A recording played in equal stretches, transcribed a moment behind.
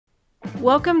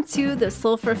Welcome to the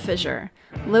Silfra Fissure,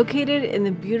 located in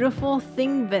the beautiful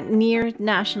Thingvellir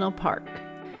National Park.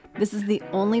 This is the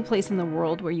only place in the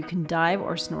world where you can dive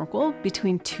or snorkel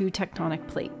between two tectonic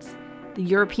plates, the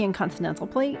European continental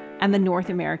plate and the North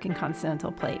American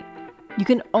continental plate. You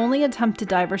can only attempt to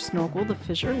dive or snorkel the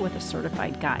fissure with a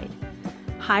certified guide.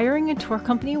 Hiring a tour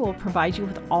company will provide you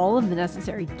with all of the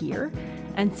necessary gear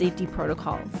and safety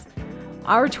protocols.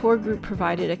 Our tour group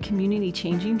provided a community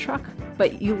changing truck,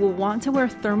 but you will want to wear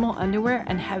thermal underwear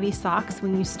and heavy socks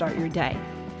when you start your day.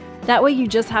 That way you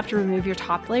just have to remove your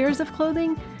top layers of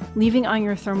clothing, leaving on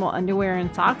your thermal underwear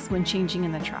and socks when changing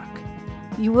in the truck.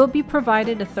 You will be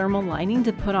provided a thermal lining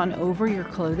to put on over your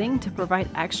clothing to provide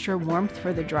extra warmth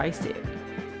for the dry suit.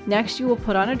 Next, you will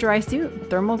put on a dry suit,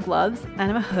 thermal gloves,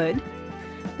 and a hood.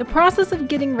 The process of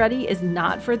getting ready is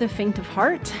not for the faint of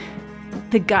heart.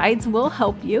 The guides will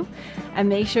help you and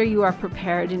make sure you are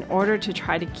prepared in order to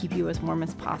try to keep you as warm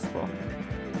as possible.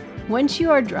 Once you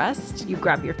are dressed, you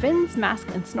grab your fins, mask,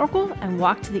 and snorkel and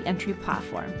walk to the entry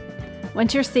platform.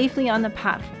 Once you're safely on the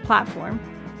platform,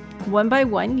 one by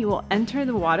one you will enter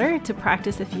the water to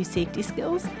practice a few safety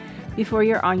skills before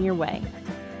you're on your way.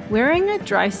 Wearing a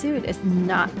dry suit is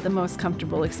not the most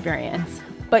comfortable experience,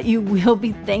 but you will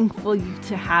be thankful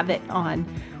to have it on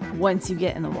once you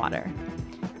get in the water.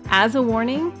 As a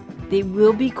warning, they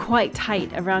will be quite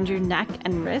tight around your neck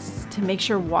and wrists to make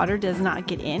sure water does not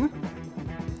get in.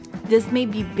 This may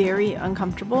be very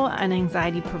uncomfortable and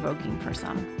anxiety-provoking for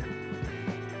some.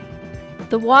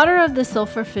 The water of the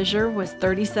Silfra Fissure was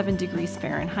 37 degrees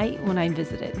Fahrenheit when I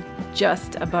visited,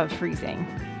 just above freezing.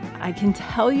 I can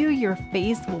tell you your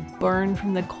face will burn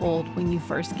from the cold when you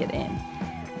first get in,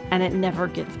 and it never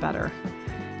gets better.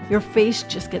 Your face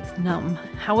just gets numb.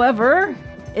 However,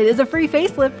 it is a free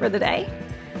facelift for the day.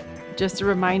 Just a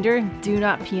reminder, do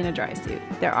not pee in a dry suit.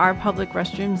 There are public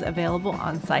restrooms available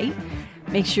on site.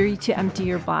 Make sure to empty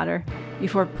your bladder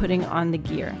before putting on the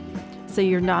gear so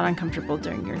you're not uncomfortable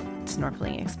during your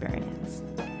snorkeling experience.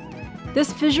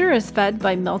 This fissure is fed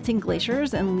by melting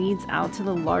glaciers and leads out to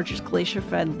the largest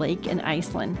glacier-fed lake in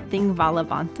Iceland,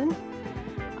 Thingvellir.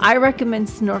 I recommend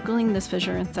snorkeling this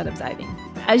fissure instead of diving.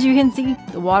 As you can see,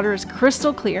 the water is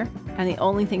crystal clear and the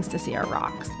only things to see are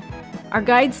rocks. Our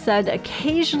guides said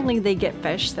occasionally they get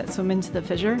fish that swim into the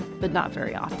fissure, but not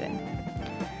very often.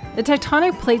 The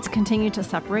tectonic plates continue to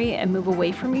separate and move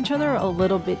away from each other a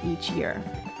little bit each year.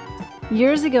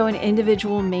 Years ago, an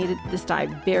individual made this dive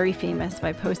very famous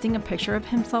by posting a picture of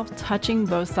himself touching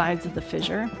both sides of the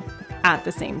fissure at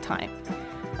the same time.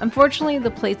 Unfortunately,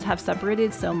 the plates have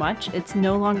separated so much, it's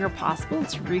no longer possible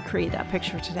to recreate that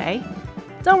picture today.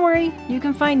 Don't worry, you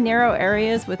can find narrow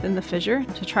areas within the fissure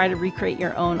to try to recreate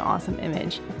your own awesome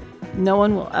image. No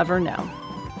one will ever know.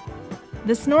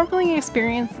 The snorkeling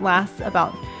experience lasts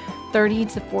about 30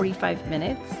 to 45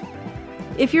 minutes.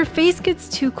 If your face gets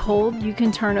too cold, you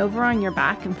can turn over on your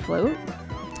back and float.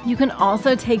 You can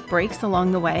also take breaks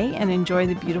along the way and enjoy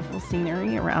the beautiful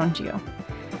scenery around you.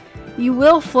 You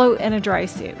will float in a dry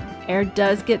suit. Air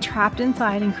does get trapped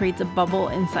inside and creates a bubble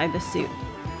inside the suit.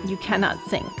 You cannot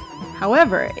sink.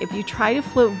 However, if you try to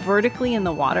float vertically in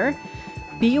the water,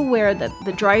 be aware that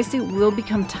the dry suit will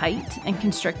become tight and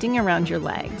constricting around your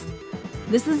legs.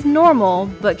 This is normal,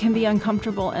 but can be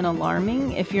uncomfortable and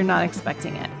alarming if you're not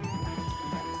expecting it.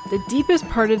 The deepest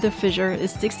part of the fissure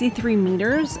is 63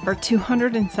 meters or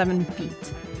 207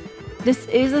 feet. This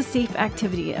is a safe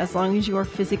activity as long as you are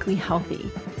physically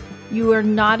healthy. You are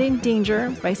not in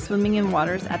danger by swimming in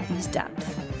waters at these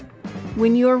depths.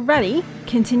 When you are ready,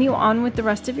 continue on with the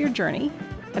rest of your journey.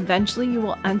 Eventually, you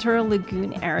will enter a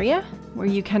lagoon area where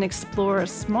you can explore a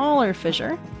smaller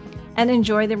fissure and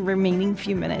enjoy the remaining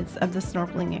few minutes of the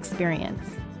snorkeling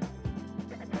experience.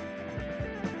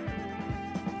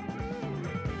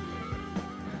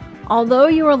 Although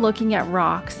you are looking at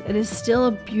rocks, it is still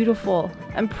a beautiful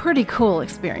and pretty cool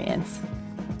experience.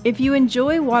 If you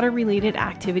enjoy water-related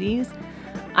activities,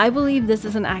 I believe this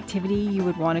is an activity you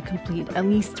would want to complete at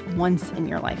least once in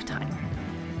your lifetime.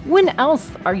 When else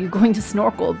are you going to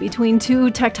snorkel between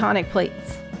two tectonic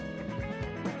plates?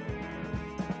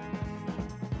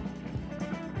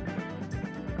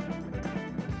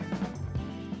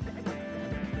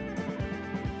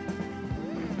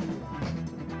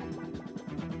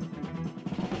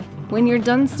 When you're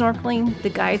done snorkeling, the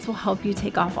guides will help you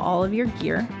take off all of your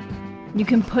gear. You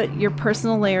can put your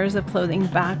personal layers of clothing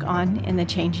back on in the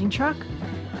changing truck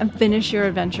and finish your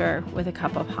adventure with a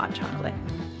cup of hot chocolate.